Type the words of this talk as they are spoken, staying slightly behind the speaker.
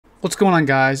What's going on,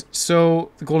 guys?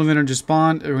 So the golden vendor just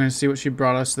spawned and we're gonna see what she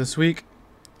brought us this week.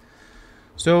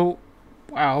 So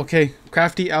wow, okay,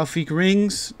 crafty Alfiq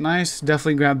rings, nice.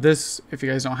 Definitely grab this if you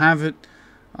guys don't have it.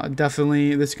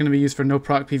 Definitely this is gonna be used for no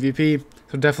proc PvP,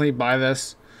 so definitely buy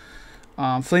this.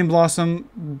 Flame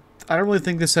Blossom, I don't really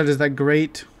think this set is that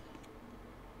great.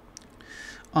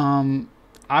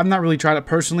 I've not really tried it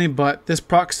personally, but this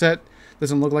proc set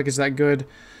doesn't look like it's that good.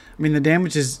 I mean, the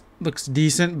damage looks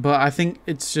decent, but I think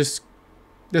it's just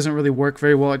doesn't really work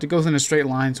very well. It goes in a straight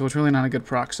line, so it's really not a good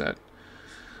proc set.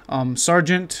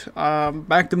 Sergeant,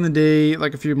 back in the day,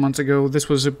 like a few months ago, this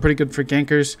was pretty good for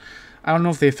gankers. I don't know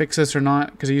if they fix this or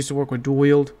not, because I used to work with dual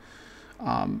wield.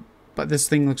 But this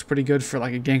thing looks pretty good for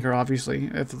like a ganker,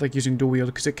 obviously, if like using dual wield,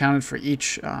 because it counted for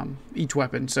each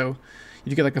weapon. So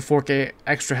you get like a 4K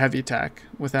extra heavy attack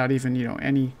without even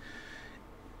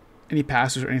any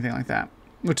passes or anything like that,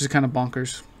 which is kind of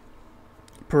bonkers.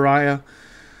 Pariah,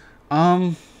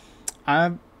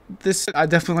 I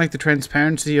definitely like the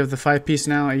transparency of the 5-piece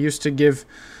now. I used to give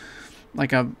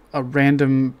like a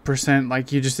random percent,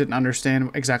 like you just didn't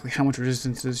understand exactly how much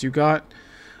resistances you got.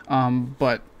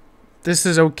 But this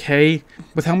is okay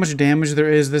with how much damage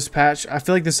there is this patch. I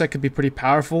feel like this set could be pretty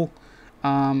powerful.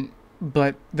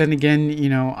 But then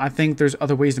again, I think there's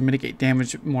other ways to mitigate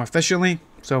damage more efficiently.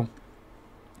 So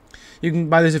you can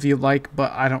buy this if you like,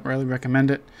 but I don't really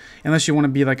recommend it unless you want to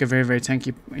be like a very, very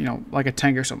tanky, like a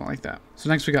tank or something like that. So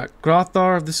next we got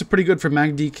Grothar. This is pretty good for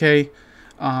mag DK,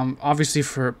 obviously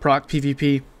for proc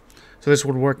PvP. So this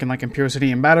would work in like Imperial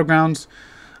City and Battlegrounds.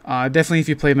 Definitely if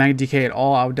you play mag DK at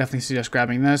all, I would definitely suggest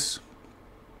grabbing this.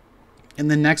 And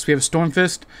then next we have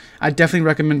Stormfist. I definitely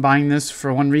recommend buying this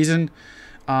for one reason.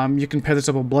 You can pair this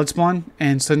up with Bloodspawn,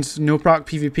 and since no proc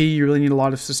PvP, you really need a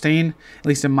lot of sustain, at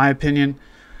least in my opinion.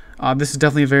 This is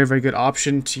definitely a very, very good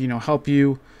option to help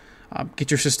you get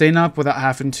your sustain up without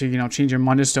having to change your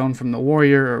Munda Stone from the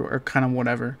warrior or kind of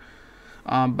whatever.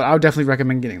 But I would definitely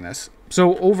recommend getting this.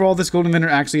 So overall, this golden vendor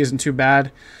actually isn't too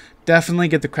bad. Definitely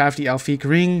get the crafty Alfiq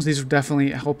rings. These will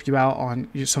definitely help you out on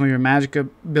some of your Magicka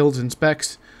builds and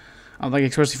specs, like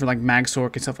especially for like Mag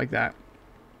Sork and stuff like that.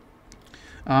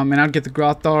 And I'd get the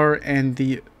Grothar and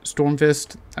the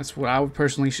Stormfist. That's what I would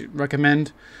personally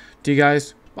recommend to you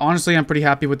guys. Honestly, I'm pretty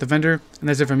happy with the vendor, and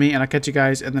that's it for me, and I'll catch you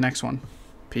guys in the next one.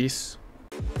 Peace.